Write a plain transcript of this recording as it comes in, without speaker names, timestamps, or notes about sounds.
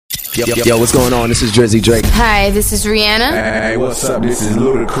Yo, what's going on? This is Drizzy Drake. Hi, this is Rihanna. Hey, what's up? This is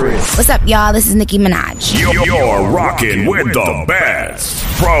Ludacris. What's up, y'all? This is Nicki Minaj. You're rocking with the best.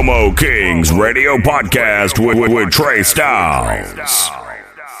 Promo Kings Radio Podcast with Trey Styles.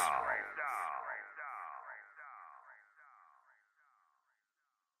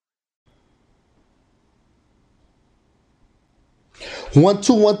 1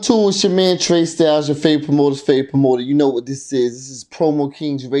 2 1 2. It's your man Trey Styles, your favorite promoter. You know what this is. This is Promo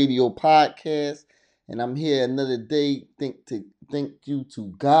Kings Radio Podcast, and I'm here another day. Thank you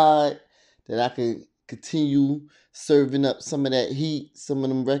to God that I can continue serving up some of that heat, some of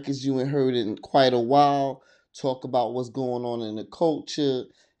them records you ain't heard in quite a while. Talk about what's going on in the culture,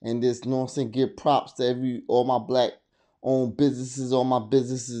 and this, you know what I'm saying, give props to all my black-owned businesses, all my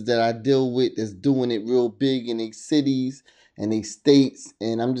businesses that I deal with that's doing it real big in their cities and they states,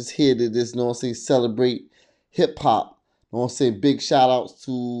 and I'm just here to just, you know what I'm saying, celebrate hip-hop. You know what I'm saying? Big shout-outs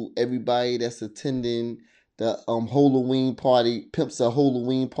to everybody that's attending the Halloween party, Pimps a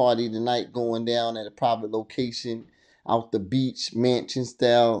Halloween party tonight going down at a private location out the beach, mansion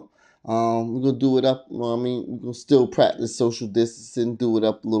style. We're going to do it up, you know what I mean? We're going to still practice social distancing, do it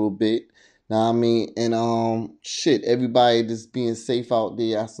up a little bit. Know what I mean? And everybody just being safe out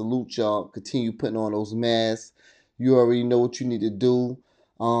there, I salute y'all. Continue putting on those masks. You already know what you need to do.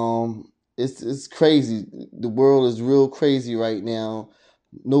 It's crazy. The world is real crazy right now.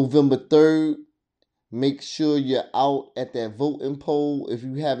 November 3rd, make sure you're out at that voting poll. If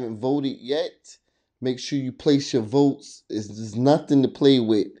you haven't voted yet, make sure you place your votes. There's nothing to play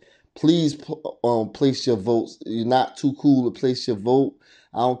with. Please place your votes. You're not too cool to place your vote.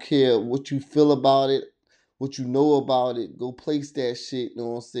 I don't care what you feel about it, what you know about it. Go place that shit. You know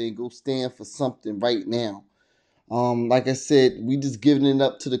what I'm saying? Go stand for something right now. Like I said, we just giving it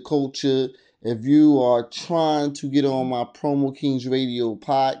up to the culture. If you are trying to get on my Promo Kings Radio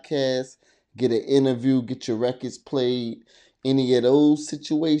podcast, get an interview, get your records played, any of those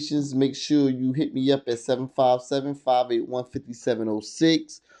situations, make sure you hit me up at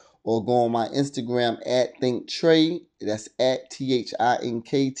 757-581-5706 or go on my Instagram at ThinkTrey. That's at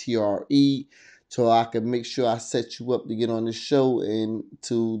ThinkTre, so I can make sure I set you up to get on the show and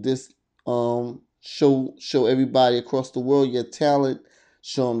to this show everybody across the world your talent.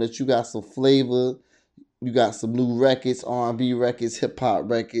 Show them that you got some flavor. You got some new records, R&B records, hip-hop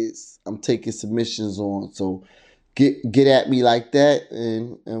records. I'm taking submissions on. So get at me like that,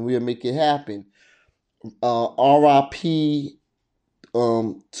 and we'll make it happen. R.I.P.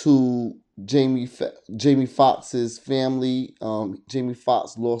 To Jamie Foxx's family. Jamie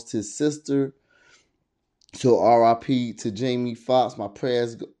Foxx lost his sister. So R.I.P. to Jamie Foxx. My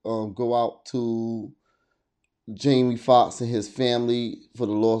prayers go out to Jamie Foxx and his family for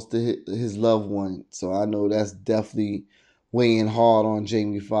the loss to his loved one. So I know that's definitely weighing hard on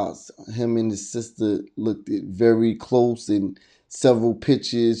Jamie Foxx. Him and his sister looked very close in several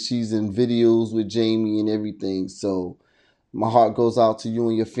pictures. She's in videos with Jamie and everything. So my heart goes out to you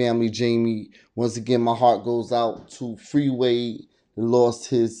and your family, Jamie. Once again, my heart goes out to Freeway, who lost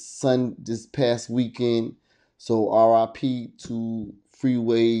his son this past weekend. So R.I.P. to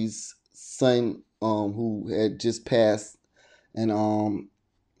Freeway's son, who had just passed. And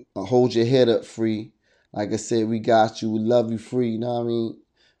hold your head up, Free. Like I said, we got you. We love you, Free. You know what I mean?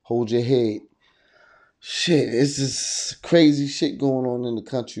 Hold your head. Shit, it's just crazy shit going on in the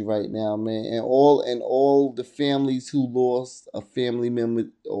country right now, man. And all the families who lost a family member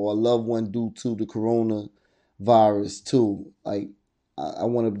or a loved one due to the coronavirus too. Like, I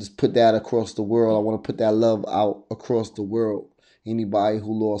want to just put that across the world. I want to put that love out across the world. Anybody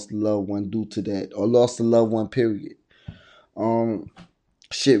who lost a loved one due to that or lost a loved one, period.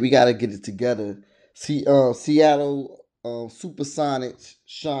 We got to get it together. Seattle Supersonics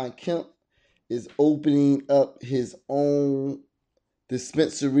Sean Kemp is opening up his own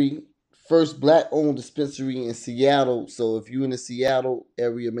dispensary, first black-owned dispensary in Seattle. So if you're in the Seattle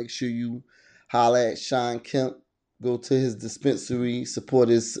area, make sure you holler at Sean Kemp. Go to his dispensary, support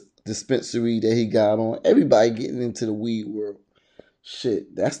his dispensary that he got on. Everybody getting into the weed world.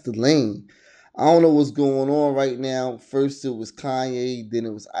 Shit, that's the lane. I don't know what's going on right now. First it was Kanye, then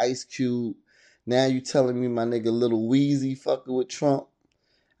it was Ice Cube. Now you telling me my nigga Lil Weezy fucking with Trump?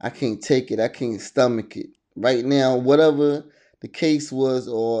 I can't take it. I can't stomach it. Right now, whatever the case was,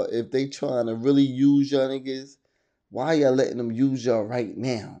 or if they trying to really use y'all niggas, why y'all letting them use y'all right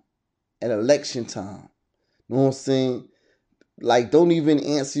now at election time? You know what I'm saying? Like, don't even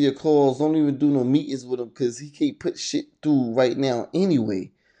answer your calls. Don't even do no meetings with him because he can't put shit through right now anyway.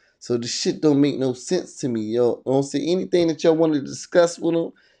 So the shit don't make no sense to me, yo. You know what I'm saying? Anything that y'all want to discuss with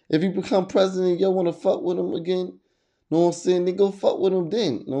him, if he become president, y'all want to fuck with him again, you Know what I'm saying? Then go fuck with them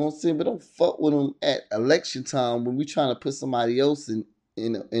then. Know what I'm saying? But don't fuck with them at election time when we trying to put somebody else in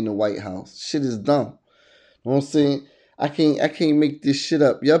the White House. Shit is dumb. Know what I'm saying? I can't make this shit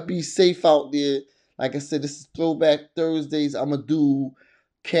up. Y'all be safe out there. Like I said, this is Throwback Thursdays. I'ma do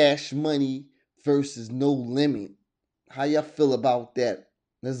Cash Money versus No Limit. How y'all feel about that?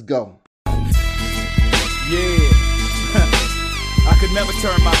 Let's go. Yeah. I could never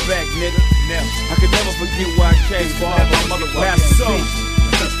turn my back, nigga. Never. I could never forget where I came from. My motherfucking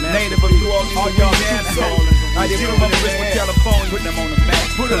native of all y'all assholes. I did put them up with California. Put them on the map.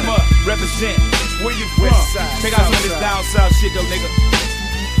 Put them up. Represent. Where you from? Take out some of this down south shit though, nigga.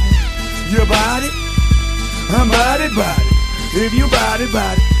 You about it? I'm about it. If you about it,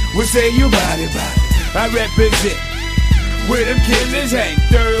 we'll say you about it. I represent. Where them killers hang.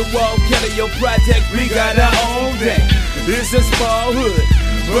 Third wall killer, your project, we got our own thing. It's a small hood,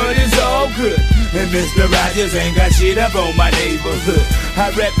 but it's all good. And Mr. Rogers ain't got shit up on my neighborhood. I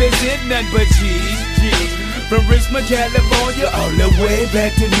represent none but G's. From Richmond, California, all the way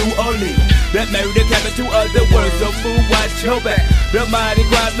back to New Orleans. That murder capital of the world, so fool, watch your back. The mighty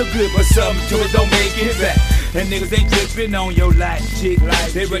crowd look good, but some to it don't make it back. And niggas ain't tripping on your life, chick.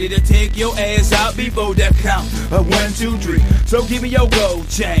 They ready to take your ass out before that count of 1, 2, 3. So give me your gold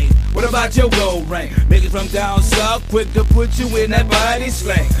chain. What about your gold ring? Niggas from down south, quick to put you in that body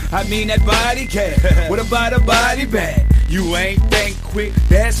slang. I mean that body cat. What about a body bag? You ain't think quick,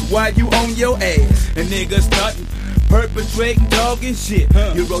 that's why you on your ass. And niggas stuntin', perpetrating, talking shit.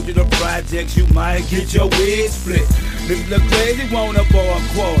 You roll to the projects, you might get your wig split. Niggas look crazy, want a for a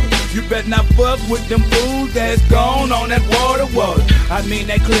quarter. You better not fuck with them fools that's gone on that water. I mean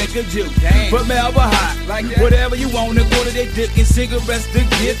that click of juice, but Melba hot. Like that. Whatever you want to go to they dick and cigarettes to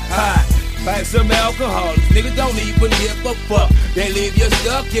get high. Like some alcoholics, niggas don't even give a fuck. They leave you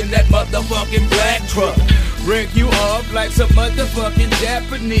stuck in that motherfucking black truck. Break you off like some motherfucking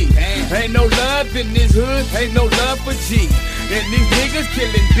Japanese. Ain't no love in this hood, ain't no love for G. And these niggas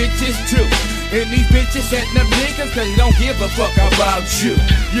killing bitches too. And these bitches setting up niggas cause you don't give a fuck about you.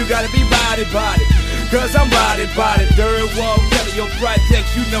 You gotta be body, cause I'm body. Third wall, telling your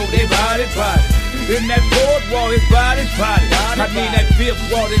projects, you know they body. In that fourth wall, it's body. I mean that fifth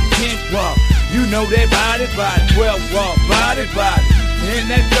wall, that 10th wall. You know they body. 12th wall, body. In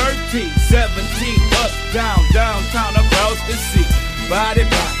that 13, 17, up, down, downtown, across the sea. Body.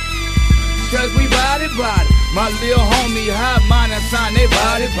 Cause we body. My little homie, high mind and sign, they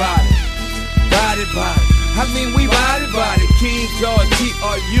body. I mean we body. King George,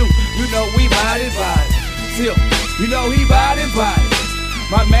 T.R.U. You know we body. Still, you know he body.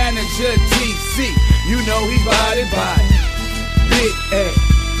 My manager, T.C. You know he body. Big A.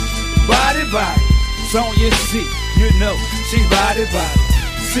 Body. Sonya C. You know she's body.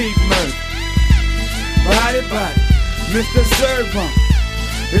 C. Murphy. Body. Mr. Servant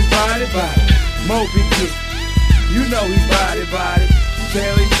is body. Moby Dick. You know he's body.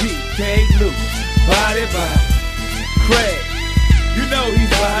 Kelly G. K. Luke. Body. Craig. You know he's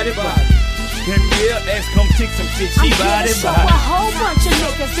body. And Bill S. come kick some shit. She body. Show a whole bunch of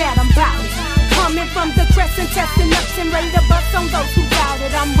niggas that I'm bout it. Coming from the crescent, testing ups and ready to bust on those who doubt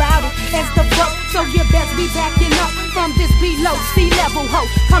it. I'm routed as the pro, so you best be backing up from this below sea level hoe.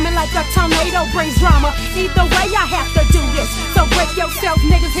 Coming like a tornado brings drama. Either way, I have to do this. So break yourself,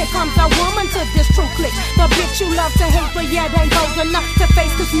 niggas. Here comes a woman to this true click. The bitch you love to hate, but yet ain't bold enough to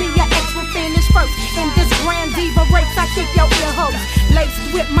face. Cause me, your ex will finish first. In this grand diva race, I kick your ear holes.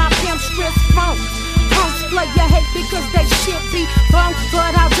 Laced with my pimp strips phone. Punks play your hate because they shit be bunk.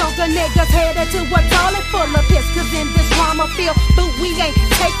 But I joke the niggas headed to a toilet full of piss. Cause in this drama field, but we ain't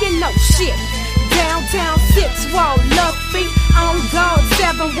taking no shit. Downtown 6 wall, love feet on guard,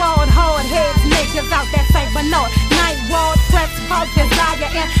 7 ward, hard heads, niggas out that St. Bernard. 9 ward, Press Park,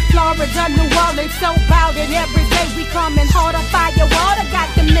 Desire in Florida, New Orleans. So bout it every day, we coming harder. Fire water, got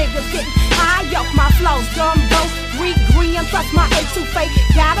them niggas getting high up my flows. Gumbo, green, plus my A2 fake,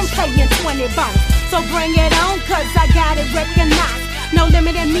 got them paying 20 bones. So bring it on, cause I got it recognized. No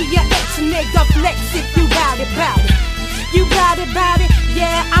limit in me, your ex nigga flex if you bout it. You bout it,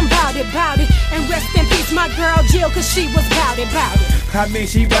 yeah, I'm bout it. And rest in peace, my girl Jill, cause she was bout it. I mean,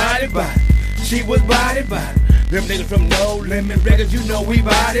 she body. She was body. Them niggas from No Limit Records, you know we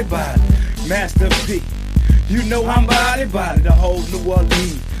body. Master P, you know I'm body. The whole New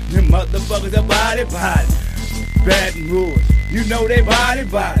Orleans, them motherfuckers are body. Baton Rouge, you know they body.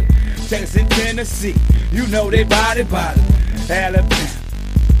 Jackson, Tennessee, you know they body. Alabama,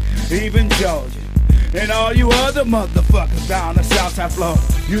 even Georgia. And all you other motherfuckers down the Southside Florida,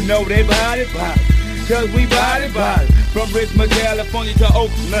 you know they body. Cause we body. From Richmond, California to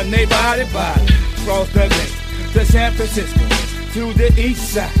Oakland, they body. Cross the gate, to San Francisco, to the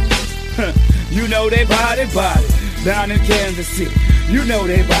east side. You know they body. Down in Kansas City, you know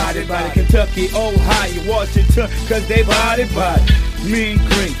they body. Kentucky, Ohio, Washington, cause they body. Mean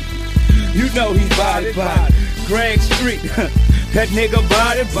Green, you know he's body. Greg Street, that nigga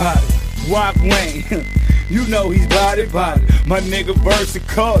body. Rock Wayne, you know he's body. My nigga Versa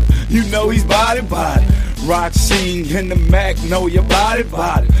Carter, you know he's body. Rock Scene in the Mac, know your body.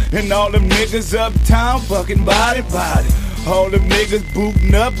 And all them niggas uptown, fucking body. All them niggas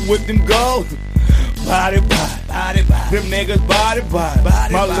booting up with them gold. Body. Them niggas body.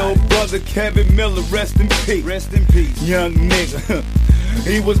 My little brother Kevin Miller, rest in peace. Young nigga,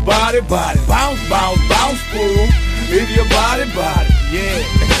 he was body. Bounce, fool. If you body, yeah.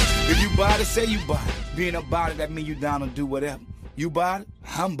 If you body, say you body. Being a body, that mean you down to do whatever. You body,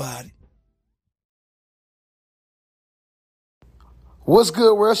 I'm body. What's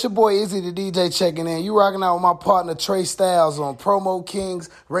good, world? It's your boy Izzy the DJ checking in. You rocking out with my partner Trey Styles on Promo Kings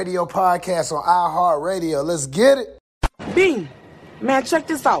Radio Podcast on iHeartRadio. Let's get it. B, man, check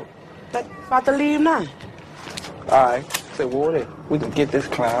this out. About to leave now. Alright, say what it. We can get this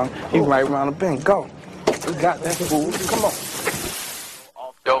clown. He right around the bend. Go. We got that fool. Come on.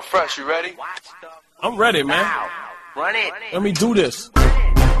 Yo, Fresh, you ready? I'm ready, man. Run it. Let me do this.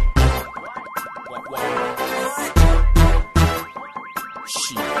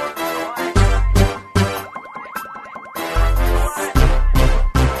 Shit.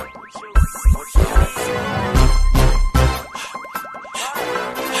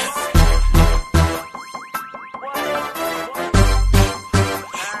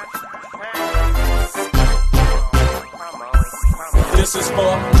 This is for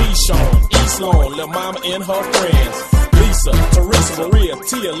Deshawn, East Lawn, Lil' Mama and her friends. Lisa, Teresa, Maria,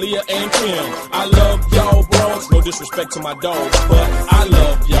 Tia, Leah, and Kim. I love y'all broads. No disrespect to my dogs, but I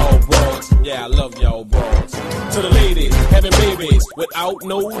love y'all broads. Yeah, I love y'all broads. To the ladies having babies without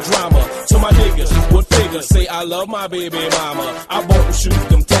no drama. To my niggas with figures say I love my baby mama. I bought them shoes,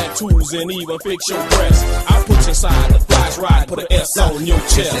 them tattoos, and even fix your breasts. I put you inside the flash ride, put an S on your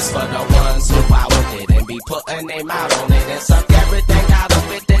chest. This is for the ones who out it and be putting their mouth on it and suck everything out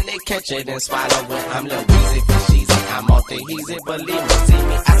of it, then they catch it and swallow it. I'm Lil Weezy for Sheezy, I'm off the easy, believe me, see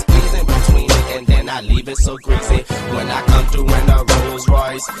me, I squeeze in between it and then I leave it so greasy. When I come through in a Rolls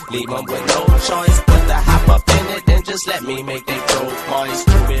Royce, leave them with no choice, put the hop up in it, then just let me make they throat moist.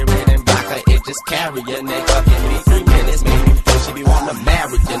 Blueberry and vodka, it just carry a nigga. Give me 3 minutes, make me feel she be wanna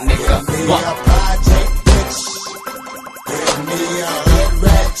marry your nigga. Give me a project bitch, give me a hood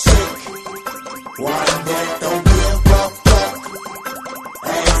rat chick, one that don't give a fuck,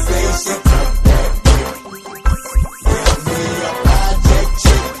 ain't say shit to that dick. Give me a project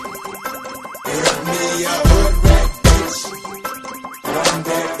chick, give me a hood rat bitch, one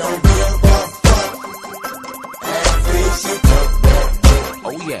that don't give a fuck, ain't say shit to that dick.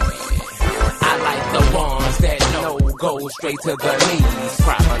 Oh yeah, I like the ones that know go straight to the knees,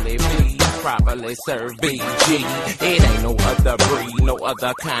 properly feed, properly serve BG. It ain't no other breed, no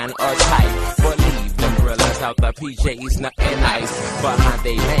other kind or type. But leave them gorillas out the PJs, nothing nice. Behind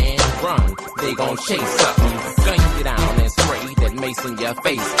they man run, they gon' chase something. Gun you down and spray that mace in your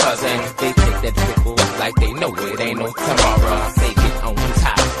face, cousin. They take that pickle like they know it ain't no tomorrow. They get on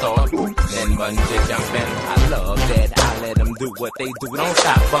top, start then bungee jumping. I love that, I let them do what they do, don't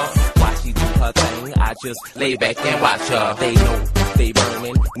stop her. Why she do her thing, I just lay back and watch her. They know they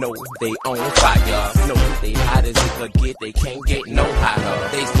burning, know they on fire. Know they hot as it could get, they can't get no hotter.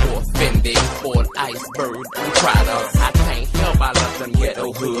 They so offended for an iceberg and cried. I can't help, I love them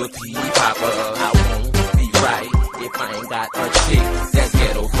ghetto hood P-popper. I won't be right if I ain't got a chick that's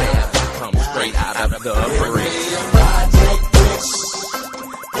ghetto fast. Come straight out of the brick. Give me a project bitch,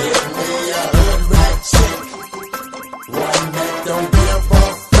 give me a hood rat chick, one that don't give a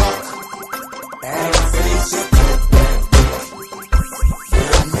fuck, ain't say shit to that dick.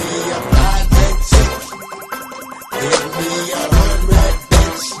 Give me a project chick, give me a hood rat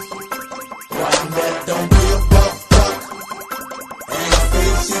bitch, one that don't give a fuck, ain't say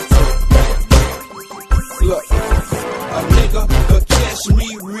shit to that dick. Look, a nigga could catch me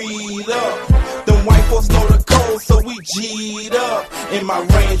read up. Them white folks know the code, so we G'd up. In my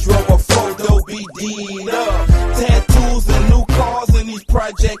Range Rover photo be D'd up. Tattoos and new cars in these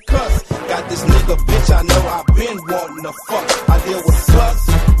project cuts. Got this nigga bitch I know I been wanting to fuck. I deal with sluts,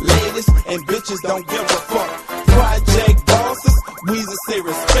 ladies, and bitches don't give a fuck. Project bosses, Weezy say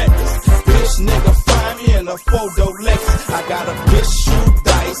respect us. Bitch nigga find me in a photo Lexus. I got a bitch shoot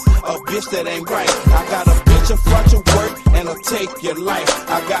dice, a bitch that ain't right. I got a bitch in front your work and I'll take your life.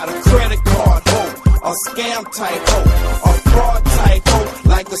 I got a credit card hoe, a scam type hoe, a fraud type hoe,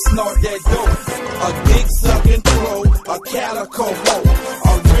 like like to snort that dope. A dick sucking pro, a calico hoe.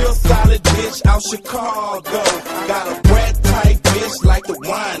 A real solid bitch out Chicago. Got a brat type bitch like the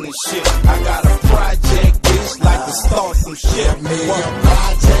wine and shit. I got a project bitch like to start some shit. Give me a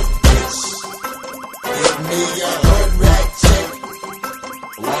project bitch. Give me a hood rat chick.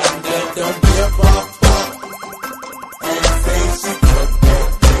 One that don't give a fuck and say she took that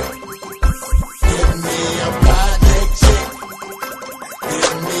dick. Give me a project chick.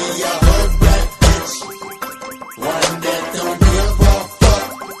 Give me a hood rat bitch. One that don't give a fuck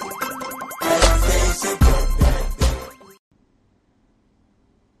and say she took that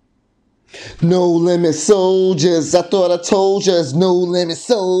dick. No limit soldiers. I thought I told you it's no limit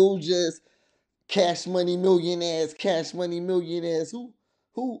soldiers. Cash money millionaires, cash money millionaires.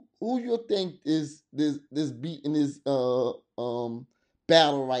 Who you think is this beating this battle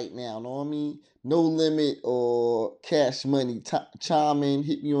right now? Know what I mean? No Limit or Cash Money. Chime in,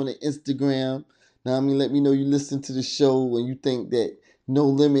 hit me on the Instagram. Know what I mean? Let me know you listen to the show and you think that No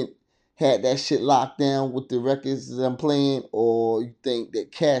Limit had that shit locked down with the records that I'm playing, or you think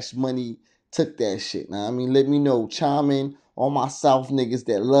that Cash Money took that shit. Now, I mean, let me know. Chime in on my South niggas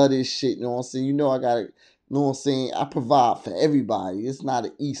that love this shit. You know what I'm saying? You know I gotta, you know what I'm saying? I provide for everybody. It's not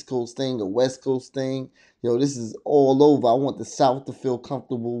an East Coast thing, a West Coast thing. Yo, this is all over. I want the South to feel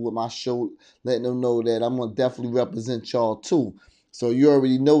comfortable with my show, letting them know that I'm gonna definitely represent y'all too. So you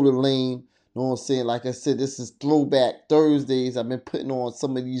already know the lane. You know what I'm saying? Like I said, this is Throwback Thursdays. I've been putting on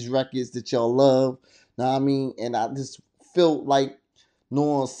some of these records that y'all love. Know what I mean? And I just felt like, know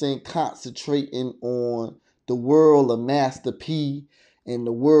what I'm saying, concentrating on the world of Master P and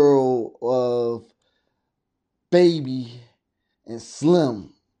the world of Baby and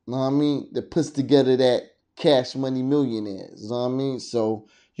Slim. Know what I mean? That puts together that Cash Money Millionaires. Know what I mean? So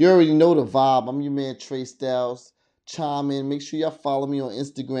you already know the vibe. I'm your man Trey Styles. Chime in. Make sure y'all follow me on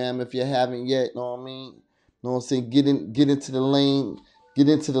Instagram if you haven't yet. Know what I mean? Know what I'm saying? Get into the lane. Get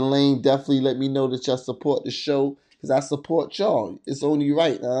into the lane. Definitely let me know that y'all support the show, because I support y'all. It's only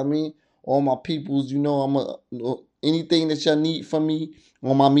right. Know what I mean? All my peoples, you know, anything that y'all need from me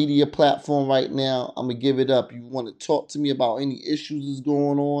on my media platform right now, I'm going to give it up. You want to talk to me about any issues that's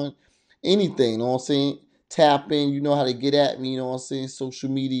going on, anything, you know what I'm saying? Tap in, you know how to get at me, you know what I'm saying? Social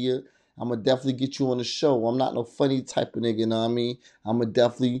media. I'm going to definitely get you on the show. I'm not no funny type of nigga, you know what I mean? I'm going to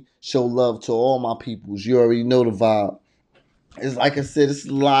definitely show love to all my peoples. You already know the vibe. It's like I said, it's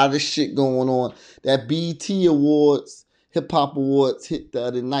a lot of shit going on. That BET Awards, Hip Hop Awards hit the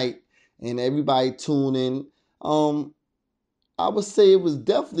other night, and everybody tuned in. I would say it was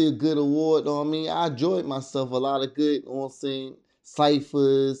definitely a good award. I mean, I enjoyed myself. A lot of good, you know what I'm saying,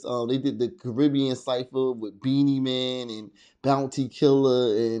 ciphers. They did the Caribbean cipher with Beanie Man and Bounty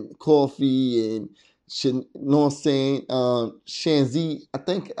Killer and Coffee and, you know what I'm saying, Shanzi. I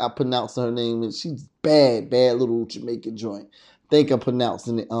think I pronounced her name. And she's bad little Jamaican joint. I think I'm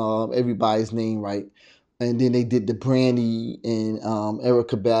pronouncing everybody's name right. And then they did the Brandy and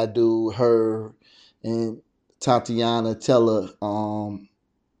Erica Badu, her, and Tatiana Teller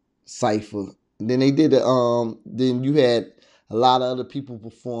cipher. And then they did then you had a lot of other people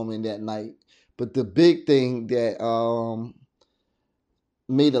performing that night. But the big thing that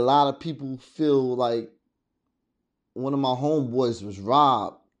made a lot of people feel like one of my homeboys was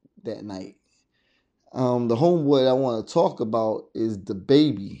robbed that night. The homeboy I want to talk about is the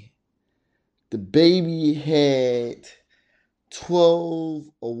Baby. The Baby had 12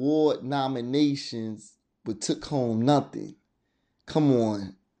 award nominations but took home nothing. Come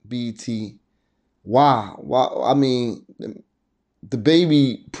on, BT. Wow. I mean, the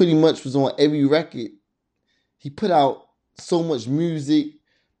Baby pretty much was on every record. He put out so much music.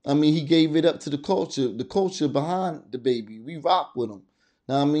 I mean, he gave it up to the culture behind the Baby. We rock with him.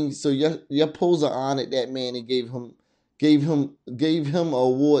 Now, I mean, so your poser honored that man and gave him an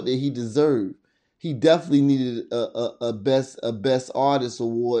award that he deserved. He definitely needed a best artist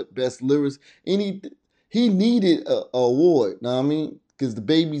award, best lyrics. He needed a award. Know what I mean? Because the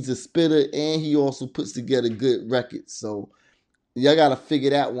Baby's a spitter and he also puts together good records. So y'all gotta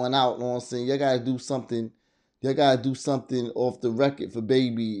figure that one out. Know what I'm saying? Y'all gotta do something. Y'all gotta do something off the record for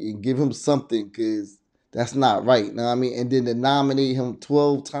Baby and give him something, because that's not right. Know what I mean? And then to nominate him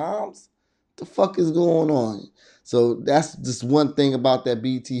 12 times, what the fuck is going on? So that's just one thing about that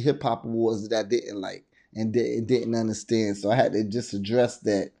BT Hip Hop Awards that I didn't like and didn't understand. So I had to just address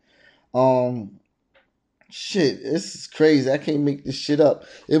that. Shit, this is crazy. I can't make this shit up.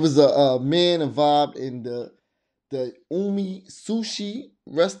 It was a man involved in the Umi Sushi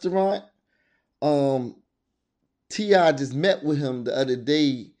restaurant. T.I. just met with him the other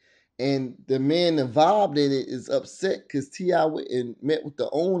day, And the man involved in it is upset because T.I. went and met with the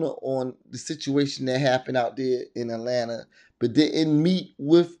owner on the situation that happened out there in Atlanta, but didn't meet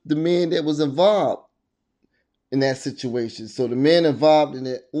with the man that was involved in that situation. So the man involved in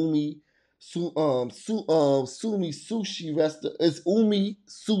it, Sumi Sushi restaurant, it's Umi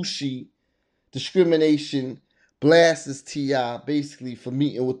Sushi discrimination, blasts T.I. basically for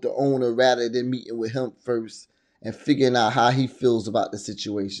meeting with the owner rather than meeting with him first and figuring out how he feels about the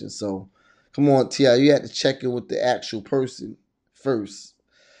situation. So, come on, T.I., you had to check in with the actual person first.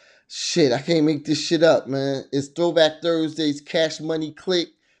 Shit, I can't make this shit up, man. It's Throwback Thursdays, Cash Money Click,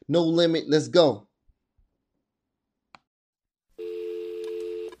 No Limit, let's go.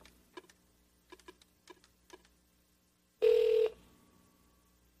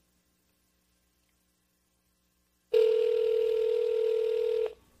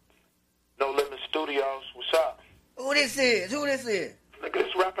 No Limit Studios, what's up? Who this is? Nigga,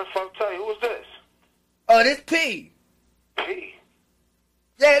 this rapping Forte. Who is this? Oh, this P. P?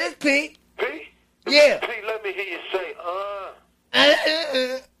 Yeah, this P. P? Yeah. P, let me hear you say,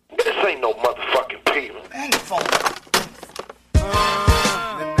 This ain't no motherfucking P, man. Hang the phone.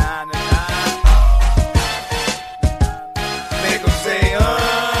 Make 'em say,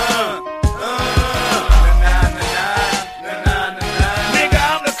 Nigga,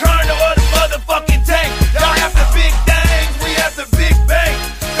 I'm the colonel of the motherfucking tank. Y'all have the big things, we have the big bank.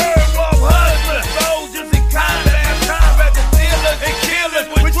 Third world hustlers, soldiers and combat, the dealers and killers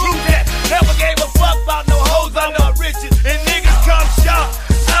with true that. Never gave a fuck about no hoes, I know riches. And niggas come short,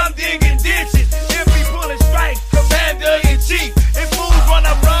 I'm digging ditches. If we pulling strikes, commander in chief. If fools run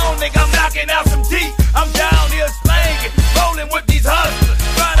up wrong, nigga, I'm knocking out some teeth. I'm down here slanging, rolling with these hustlers.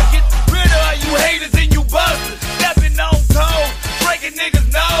 Trying to get rid of you haters and you busters. Stepping on toes, breaking niggas'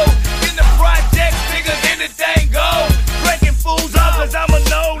 nose. In the projects, niggas, anything goes. Breaking fools up cause I'm a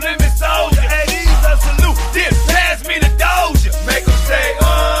no-limit soldier. Hey, these a salute, then pass me the doja. Make 'em say,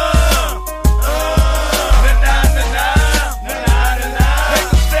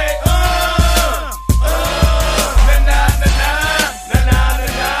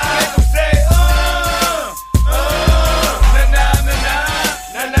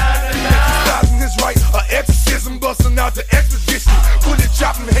 busting out the expedition. Bullet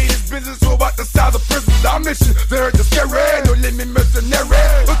chopping haters, business so about the size of prisons. Our mission, they're the scary, no limit mercenary.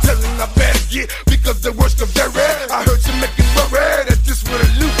 I'm telling I better get because the worst of their I heard you making worry that this would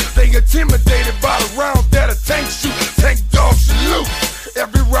have loot. They intimidated by the rounds that a tank shoot. Tank dog salute.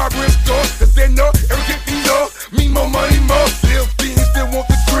 Every robbery is gone, cause they know everything you know. Me more money, more. Still fiends, still want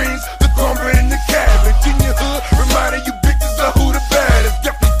the greens, the cornbread and the cabbage. In your hood, reminding you bitches of who the baddest.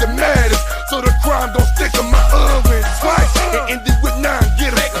 Definitely the maddest. So the crime don't stick on my went twice and ended with 9.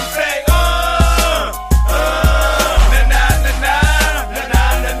 Get 'em. Make 'em say,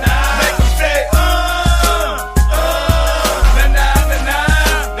 Make 'em say,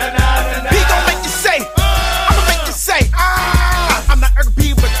 He gon' make you say, I'ma make you say, I'm not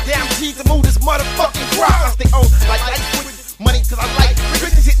RB, but damn G to move this motherfucking crowd. I stay on like life with money cause I like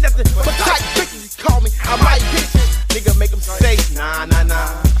bitches hit nothing but tight bitches. Call me, I might hit you. Nigga, make 'em say, nah.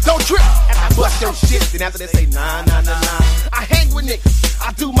 Don't trip after I bust your shit. Then after they say, nah. I hang with niggas.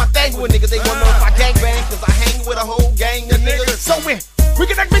 I do my thing with niggas. They wanna know if I gang bang, cause I hang with a whole gang of niggas. So when we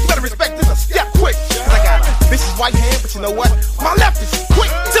get that bitch, better respect this a step quick. Cause I got a vicious right hand, but you know what? My left is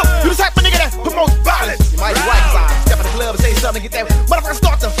quick. So you the type of nigga that promotes violence. You might be right, cause I step in the club and say something, get that motherfucker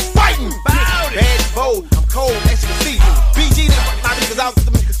start to fighting. Bad, bold, I'm cold, as you can see. BG, my niggas out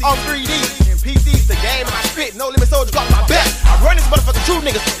on 3D. PC's the game and I spit, no limit soldiers got my back. I run this motherfucker true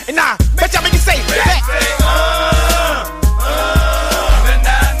niggas, and I bet y'all make it say back.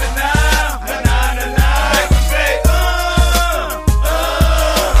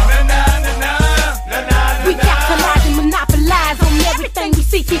 We capitalize and monopolize on everything we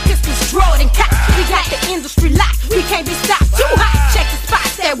see. Keep pistols drawn and cocked. We got the industry locked. We can't be stopped. Too hot. Check the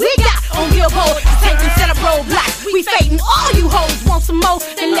spots that we got on Billboard. Tank and set up roadblocks. We fading all you hoes. Want some more?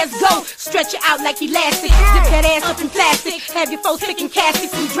 Then let's go. Stretch it out like elastic. Zip that ass up in plastic. Have your folks picking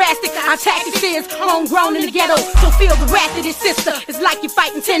caskets. We drastic. Our tactics is homegrown in the ghetto. So feel the wrath of this sister. It's like you're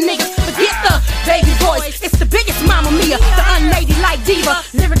fighting 10 niggas. Forget the baby voice. It's the biggest mama mia. The unladylike diva.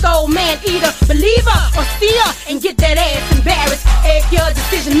 Lyric old man eater. Believer or seer. And get that ass embarrassed. If you're a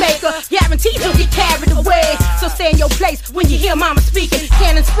decision maker, guaranteed you'll get carried away. So stay in your place when you hear mama speaking.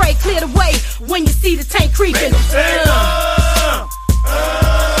 Cannon spray, clear the way when you see the tank creeping. I'm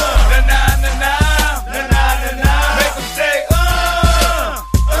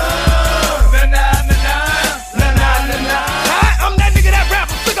that nigga that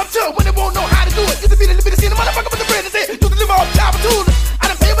rapper, stick up to when they won't know how to do it. Used to be the motherfucker with the bread and say, you deliver all job tools. I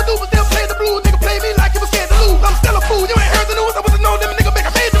done pay my dues, but they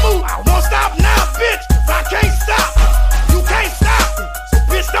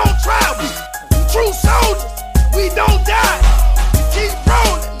true soldiers. We don't die. We keep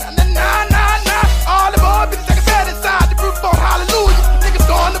rolling. Nah, nah, nah, nah. All the more bitches take a bed inside the roof on hallelujah. Niggas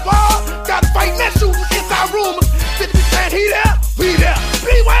going to war. Gotta fight net shooters inside rumors. 50 saying he there, we there.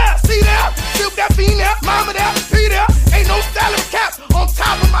 Beware, see there. Still got fiend there, mama there, he there. Ain't no salary cap on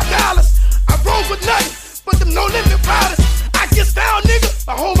top of my dollars. I roll with nothing but them no limit riders. I get down, nigga.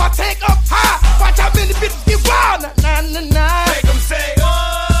 I hold my tank up high. Watch how many bitches get wild. Nah, nah, nah, nah. Make them say,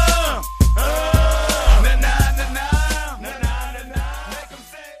 nah, nah, nah, nah, nah, nah. Make them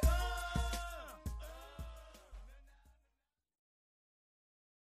say,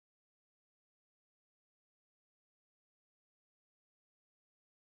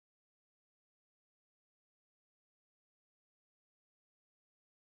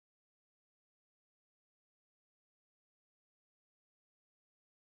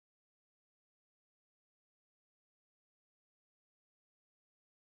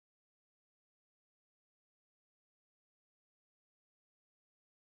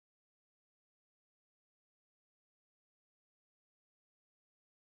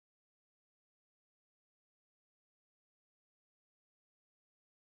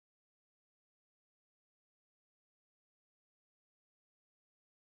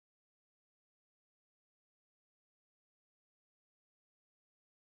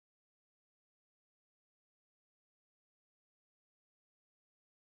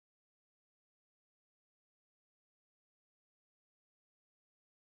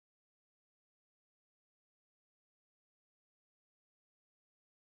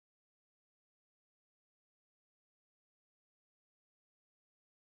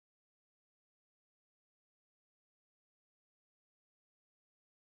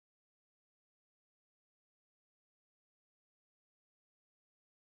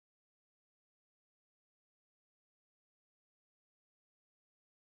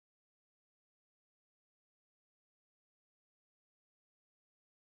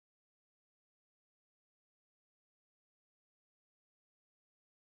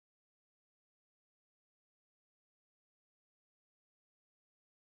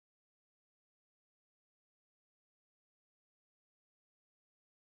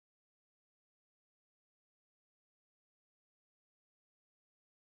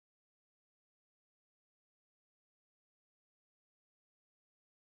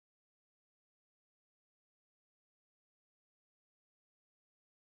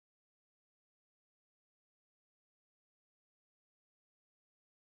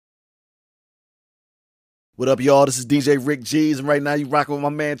 What up, y'all? This is DJ Rick G's, and right now you rocking with my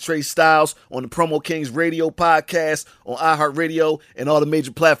man Trey Styles on the Promo Kings Radio Podcast on iHeartRadio and all the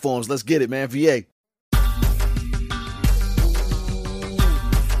major platforms. Let's get it, man. VA.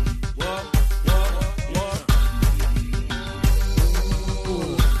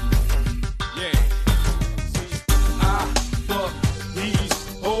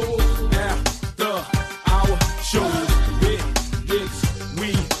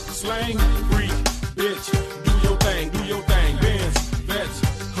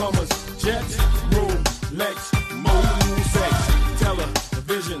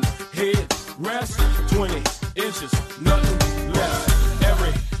 Nothing less.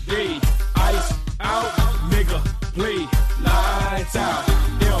 Every day, ice out, nigga, play lights out.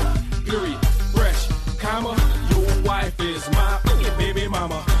 M, period, fresh, comma. Your wife is my baby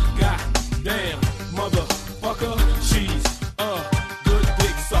mama. Goddamn, motherfucker, she's a good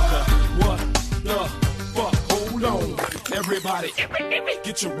dick sucker. What the fuck? Hold on, everybody,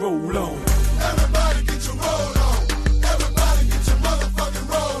 get your roll on. Everybody, get your roll on. Everybody, get your motherfucking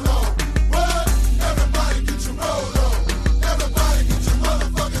roll on.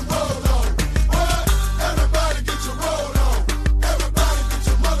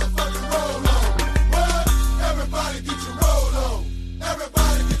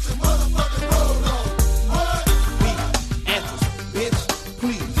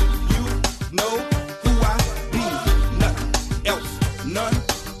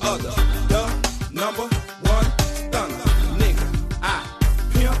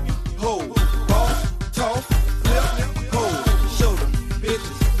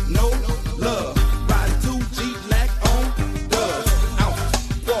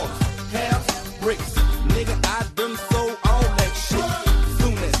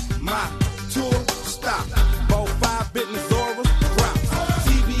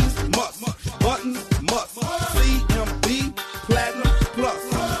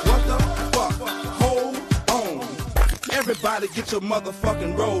 Everybody get your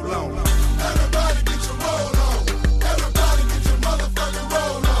motherfucking roll on. Everybody get your roll on. Everybody get your motherfucking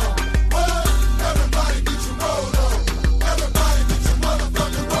roll on. What? Everybody get your roll on. Everybody get your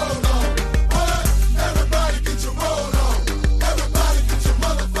motherfucking roll on. What?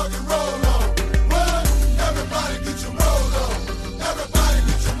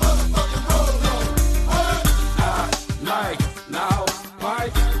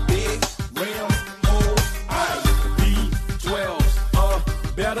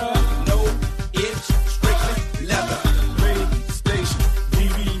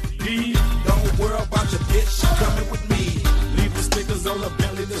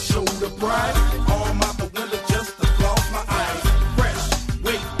 belly to show the pride. All my window just to floss my eyes. Fresh,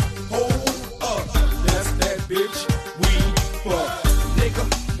 wait, hold up. That's that bitch we fuck. Nigga,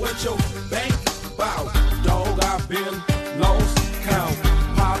 what your bank bout? Dog, I've been lost count.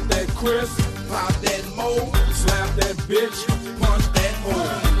 Pop that Chris, pop that Mo, slap that bitch, punch that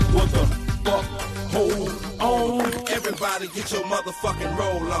hole. What the fuck? Hold on. Everybody get your motherfucking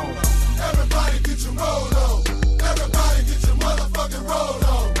roll on. Everybody get your roll on. Everybody get your motherfucking roll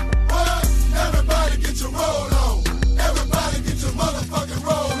on. What? Everybody get your roll on. Everybody get your motherfucking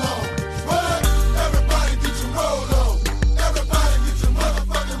roll on. What? Everybody get your roll on. Everybody get your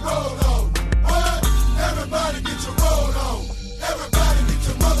motherfucking roll on. What? Everybody get your roll on. Everybody get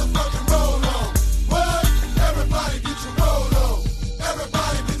your motherfucking roll on. What? Everybody get your roll on.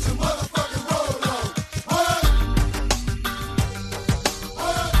 Everybody get your motherfucking roll on. What?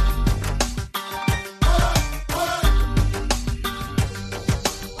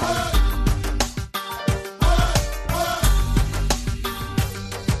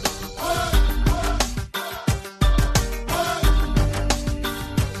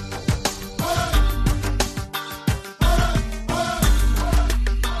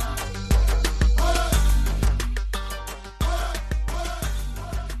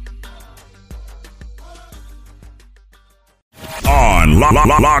 On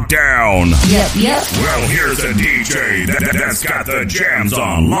lockdown. Yep. Well, here's a DJ that's got the jams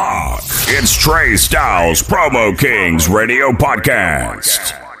on lock. It's Trey Styles, Promo Kings Radio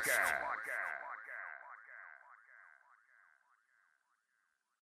Podcast.